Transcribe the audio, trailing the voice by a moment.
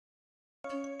If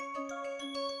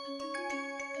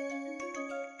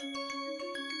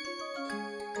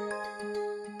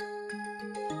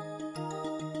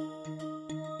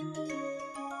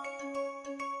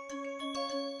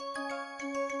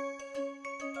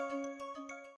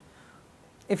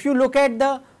you look at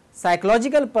the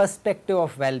psychological perspective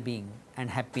of well-being and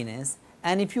happiness,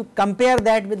 and if you compare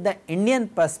that with the Indian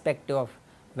perspective of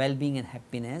well-being and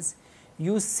happiness,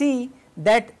 you see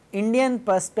that Indian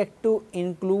perspective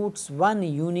includes one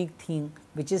unique thing,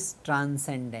 which is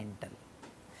transcendental.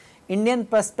 Indian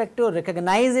perspective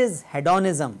recognizes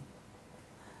hedonism.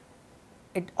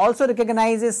 It also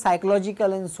recognizes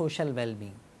psychological and social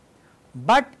well-being,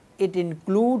 but it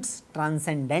includes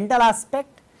transcendental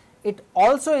aspect. It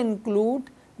also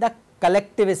includes the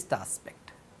collectivist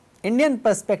aspect. Indian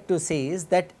perspective says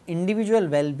that individual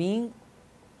well-being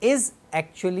is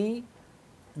actually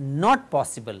not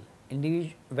possible.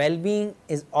 Individual well-being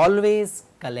is always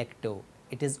collective,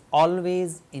 it is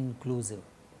always inclusive.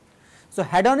 So,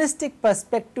 hedonistic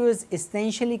perspective is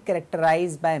essentially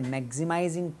characterized by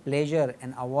maximizing pleasure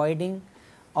and avoiding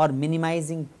or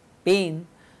minimizing pain.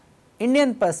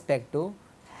 Indian perspective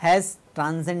has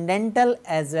transcendental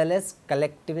as well as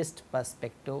collectivist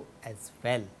perspective as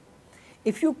well.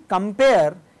 If you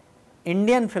compare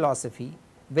Indian philosophy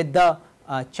with the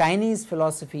Chinese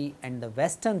philosophy and the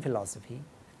Western philosophy,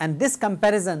 and this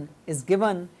comparison is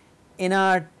given in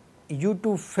a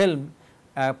YouTube film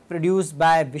produced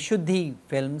by Vishuddhi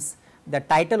Films. The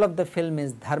title of the film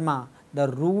is Dharma, the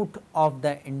Root of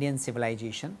the Indian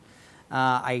Civilization.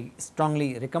 I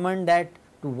strongly recommend that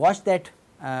to watch that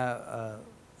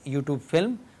YouTube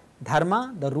film,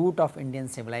 Dharma, the Root of Indian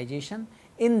Civilization.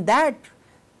 In that,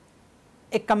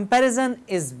 a comparison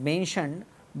is mentioned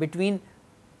between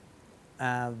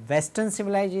Western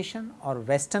civilization or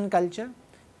Western culture,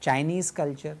 Chinese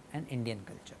culture and Indian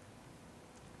culture.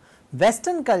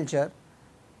 Western culture,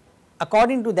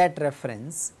 according to that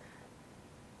reference,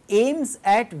 aims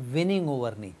at winning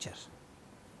over nature.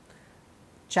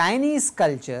 Chinese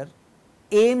culture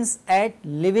aims at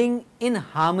living in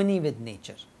harmony with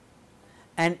nature,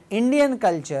 and Indian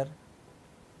culture,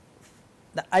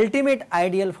 the ultimate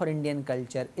ideal for Indian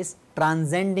culture is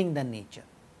transcending the nature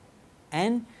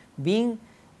and being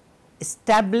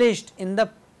established in the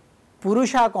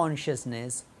Purusha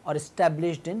consciousness or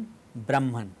established in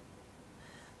Brahman.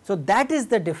 So, that is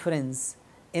the difference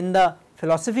in the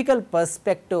philosophical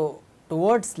perspective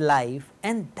towards life,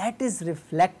 and that is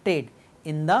reflected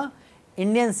in the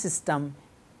Indian system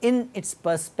in its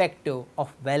perspective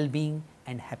of well-being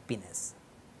and happiness.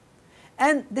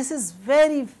 And this is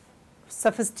very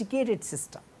sophisticated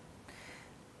system,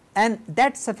 and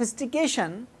that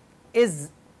sophistication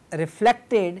is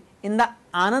reflected in the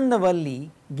Anandavalli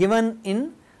given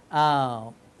in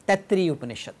Taittiriya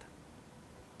Upanishad.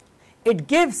 It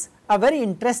gives a very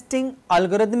interesting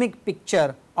algorithmic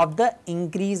picture of the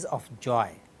increase of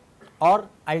joy or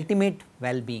ultimate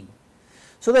well-being.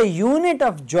 So, the unit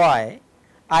of joy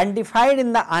identified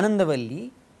in the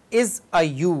Anandavalli is a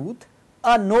youth,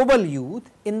 a noble youth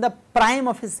in the prime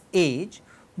of his age,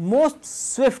 most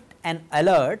swift and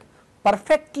alert,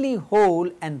 perfectly whole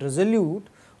and resolute,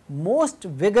 most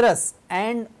vigorous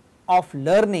and of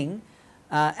learning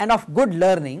and of good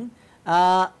learning,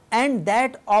 and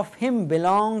that of him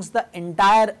belongs the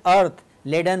entire earth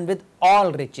laden with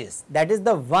all riches. That is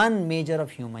the one measure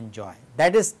of human joy,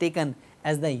 that is taken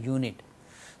as the unit.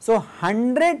 So,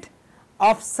 100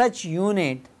 of such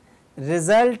unit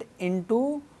result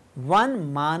into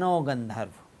one Manav Gandharv.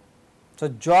 So,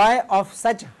 joy of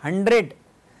such 100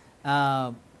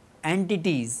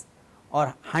 entities or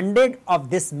 100 of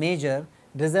this measure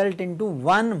result into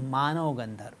one Manav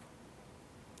Gandharv.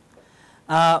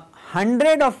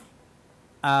 100 of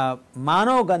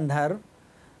Manav Gandharv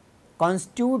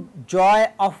constitute joy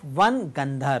of one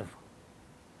Gandharv.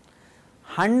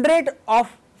 100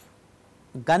 of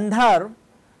Gandharv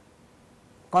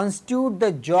constitute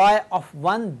the joy of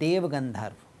one Dev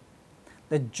Gandharv.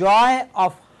 The joy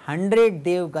of 100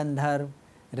 Dev Gandharv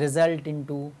result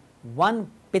into one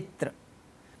Pitra.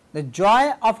 The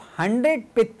joy of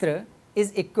 100 Pitra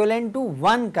is equivalent to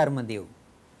one Karmadev.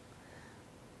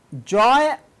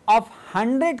 Joy of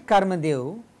 100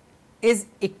 Karmadev is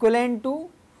equivalent to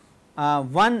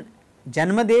one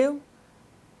Janmadev,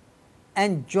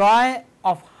 and joy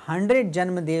of 100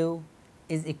 Janmadev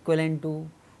is equivalent to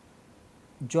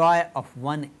joy of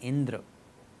one Indra.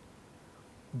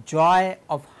 Joy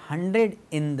of 100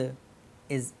 Indra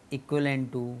is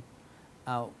equivalent to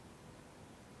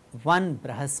one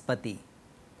Brahaspati,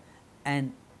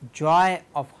 and joy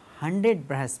of 100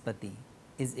 Brahaspati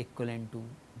is equivalent to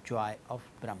joy of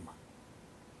Brahma.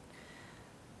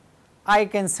 I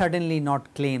can certainly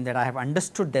not claim that I have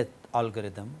understood that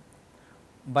algorithm,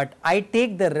 but I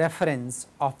take the reference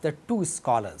of the two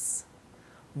scholars.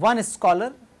 One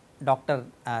scholar, Dr.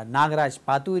 Nagaraj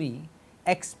Paturi,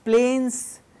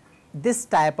 explains this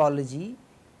typology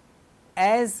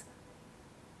as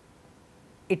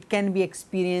it can be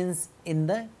experienced in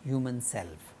the human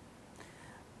self.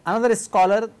 Another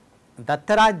scholar,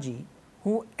 Dattaraj,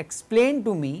 who explained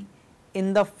to me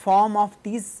in the form of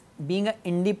these being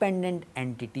independent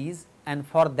entities, and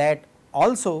for that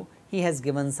also he has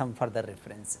given some further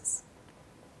references.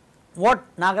 What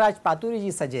Nagaraj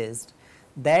Paturi suggests,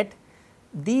 that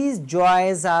these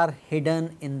joys are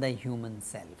hidden in the human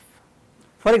self.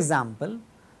 For example,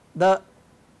 the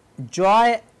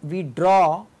joy we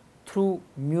draw through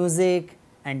music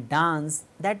and dance,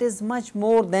 that is much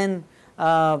more than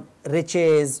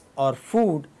riches or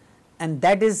food, and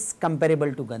that is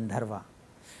comparable to Gandharva.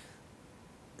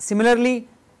 Similarly,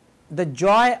 the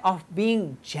joy of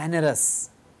being generous,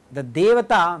 the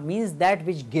Devata means that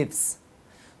which gives.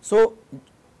 So,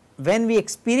 when we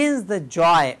experience the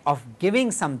joy of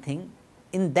giving something,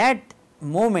 in that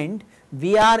moment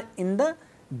we are in the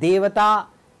Devata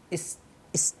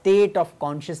state of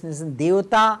consciousness and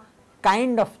Devata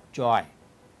kind of joy.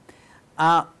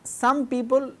 Some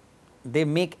people, they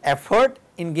make effort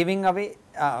in giving away,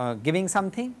 giving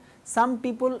something. Some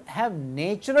people have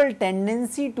natural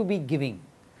tendency to be giving.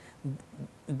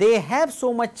 They have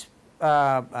so much, they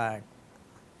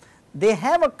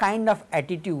have a kind of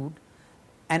attitude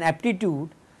and aptitude,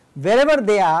 wherever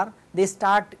they are, they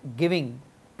start giving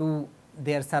to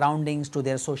their surroundings, to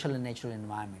their social and natural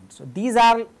environment. So, these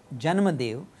are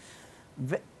Janmadev.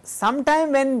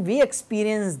 Sometime when we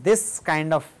experience this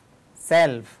kind of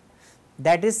self,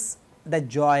 that is the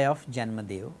joy of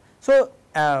Janmadev. So,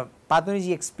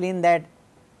 Paturi explained that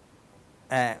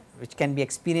which can be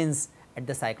experienced at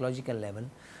the psychological level.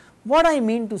 What I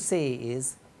mean to say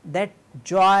is that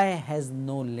joy has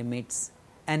no limits.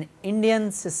 An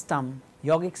Indian system,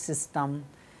 yogic system,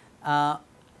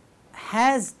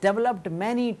 has developed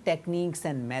many techniques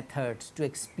and methods to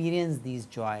experience these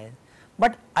joys,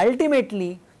 but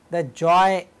ultimately the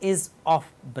joy is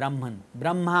of Brahman.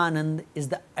 Brahmanand is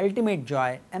the ultimate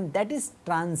joy, and that is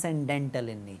transcendental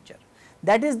in nature.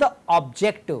 That is the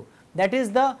objective, that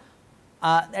is the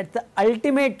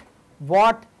ultimate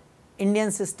what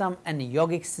Indian system and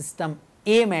yogic system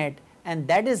aim at, and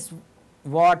that is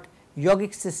what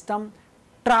yogic system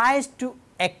tries to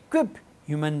equip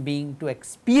human being to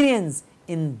experience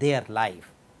in their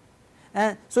life.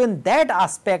 So, in that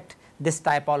aspect this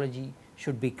typology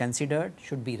should be considered,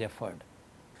 should be referred.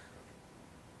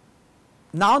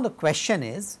 Now, the question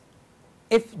is,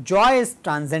 if joy is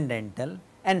transcendental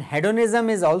and hedonism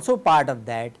is also part of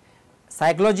that,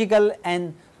 psychological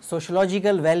and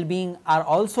sociological well-being are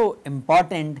also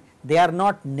important. They are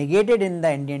not negated in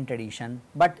the Indian tradition,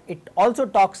 but it also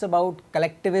talks about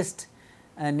collectivist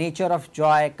nature of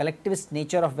joy, collectivist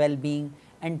nature of well-being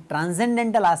and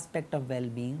transcendental aspect of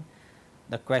well-being.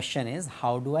 The question is,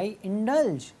 how do I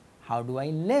indulge? How do I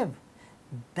live?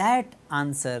 That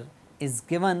answer is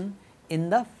given in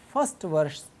the first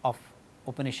verse of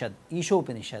Upanishad,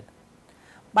 Ishopanishad.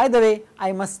 By the way,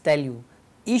 I must tell you,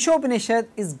 Ishopanishad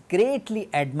is greatly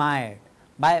admired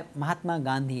by Mahatma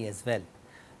Gandhi as well.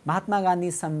 Mahatma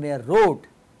Gandhi somewhere wrote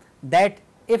that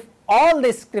if all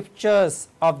the scriptures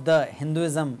of the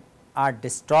Hinduism are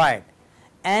destroyed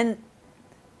and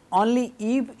only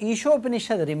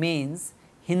Ishopanishad remains,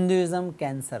 Hinduism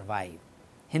can survive,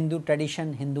 Hindu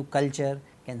tradition, Hindu culture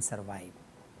can survive.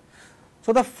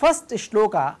 So, the first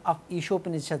shloka of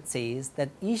Ishopanishad says that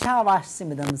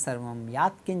Ishavasya sarvam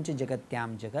yatkincha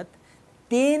jagatyam jagat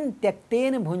ten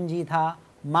tyakten bhunjitha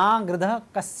ma gridha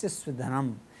kasya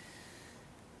svidhanam.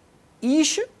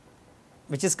 Ish,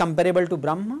 which is comparable to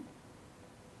Brahma,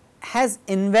 has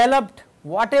enveloped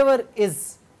whatever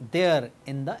is there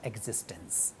in the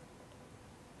existence.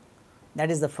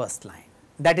 That is the first line.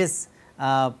 That is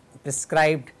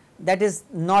prescribed, that is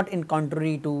not in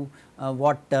contrary to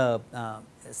what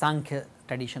Sankhya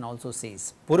tradition also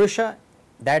says. Purusha,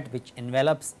 that which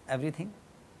envelops everything,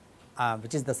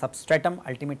 which is the substratum,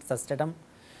 ultimate substratum.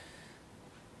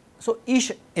 So,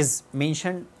 Ish is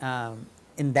mentioned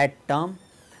in that term.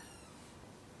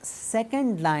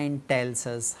 Second line tells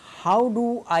us, how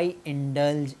do I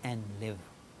indulge and live?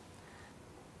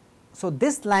 So,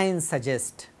 this line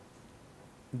suggests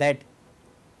that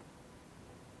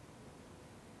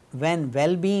when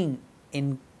well-being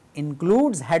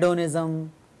includes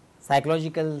hedonism,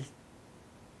 psychological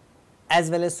as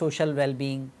well as social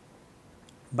well-being,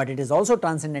 but it is also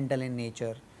transcendental in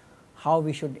nature, how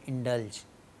we should indulge.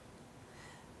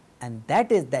 and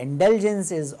that is the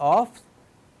indulgence is of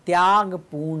tyag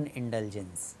poon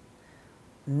indulgence,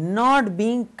 not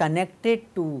being connected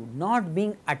to, not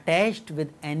being attached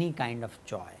with any kind of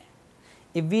joy.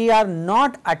 If we are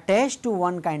not attached to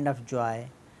one kind of joy,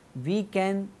 we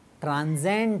can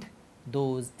transcend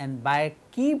those, and by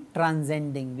keep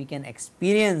transcending we can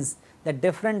experience the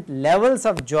different levels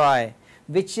of joy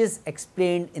which is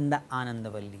explained in the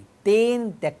Anandavalli.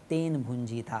 Ten tyakten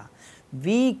bhunjita.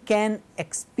 We can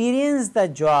experience the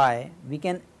joy, we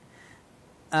can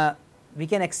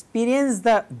experience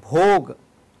the bhog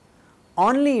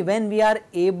only when we are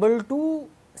able to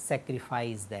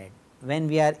sacrifice that, when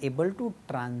we are able to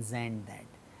transcend that,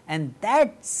 and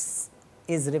that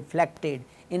is reflected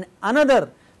in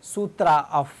another sutra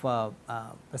of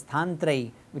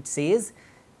Prasthantrayi, which says,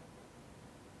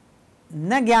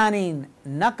 न ज्ञानेन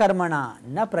न कर्मणा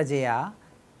न प्रजया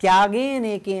त्यागेन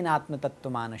एकेन आत्म तत्व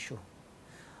Manshu.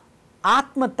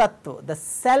 Atma Tattva, the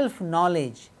self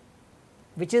knowledge,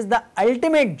 which is the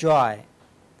ultimate joy,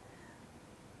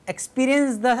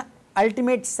 experience the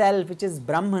ultimate self, which is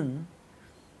Brahman,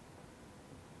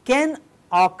 can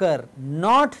occur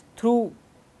not through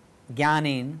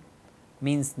jnanen,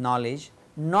 means knowledge,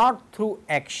 not through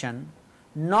action,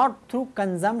 not through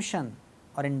consumption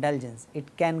or indulgence.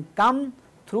 It can come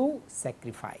through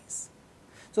sacrifice.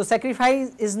 So,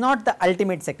 sacrifice is not the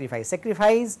ultimate sacrifice,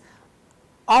 sacrifice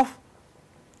of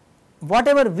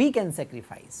whatever we can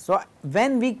sacrifice. So,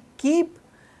 when we keep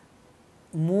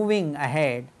moving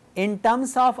ahead in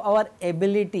terms of our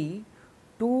ability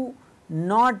to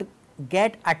not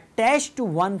get attached to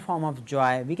one form of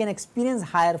joy, we can experience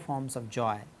higher forms of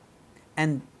joy,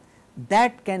 and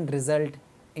that can result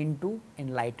into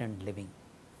enlightened living.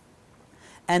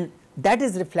 And that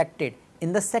is reflected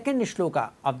in the second shloka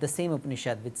of the same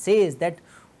Upanishad, which says that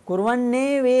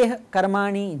kurvanne veh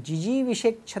karmani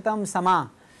jijivishekchatam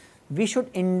sama. We should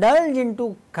indulge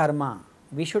into karma,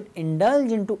 we should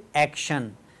indulge into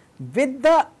action with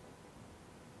the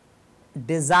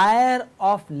desire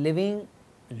of living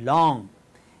long.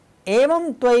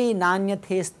 Evam tvai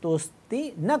nanyathe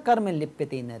stosti na karma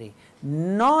lipyate nare.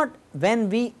 Not when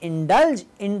we indulge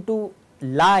into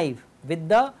life with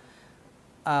the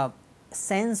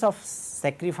sense of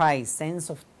sacrifice, sense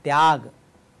of tyag,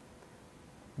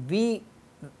 we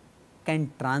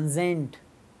can transcend,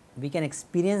 we can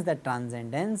experience the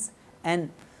transcendence, and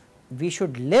we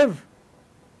should live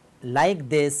like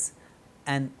this,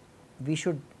 and we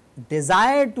should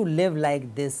desire to live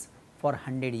like this for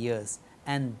 100 years,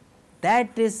 and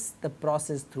that is the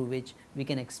process through which we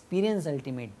can experience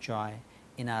ultimate joy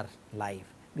in our life,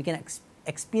 we can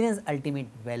experience ultimate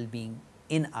well-being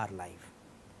in our life.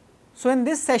 So, in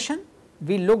this session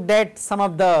we looked at some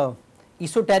of the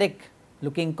esoteric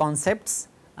looking concepts.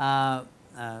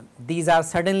 These are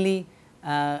certainly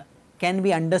can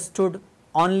be understood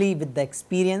only with the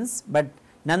experience, but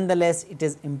nonetheless it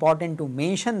is important to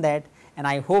mention that, and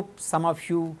I hope some of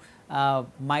you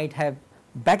might have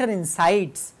better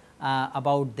insights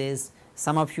about this.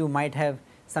 Some of you might have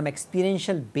some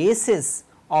experiential basis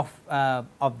of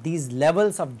these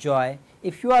levels of joy.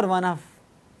 If you are one of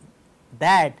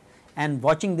that and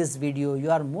watching this video, you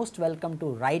are most welcome to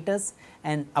write us,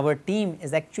 and our team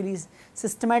is actually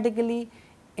systematically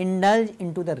indulge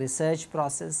into the research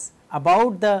process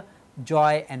about the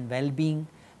joy and well-being,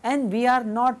 and we are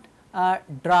not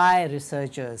dry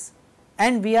researchers,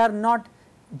 and we are not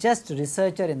just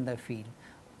researcher in the field.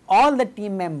 All the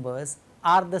team members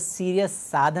are the serious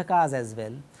sadhakas as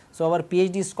well. So, our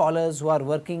PhD scholars who are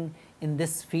working in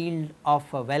this field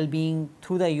of well-being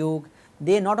through the yoga,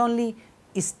 they not only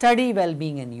study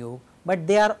well-being in yoga, but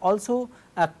they are also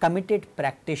committed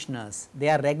practitioners. They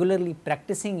are regularly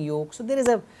practicing yoga. So, there is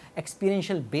a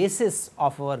experiential basis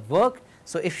of our work.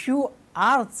 So, if you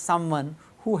are someone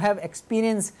who have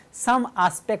experienced some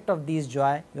aspect of these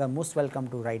joy, you are most welcome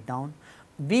to write down.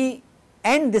 We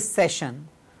end this session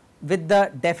with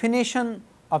the definition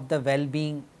of the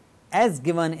well-being as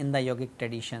given in the yogic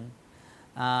tradition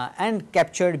and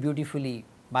captured beautifully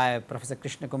by Professor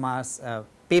Krishna Kumar's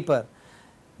paper,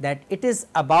 that it is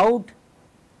about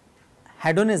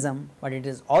hedonism, but it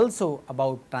is also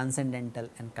about transcendental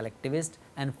and collectivist,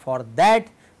 and for that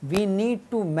we need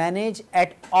to manage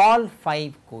at all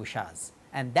 5 koshas,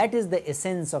 and that is the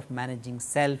essence of managing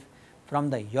self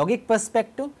from the yogic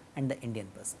perspective and the Indian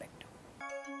perspective.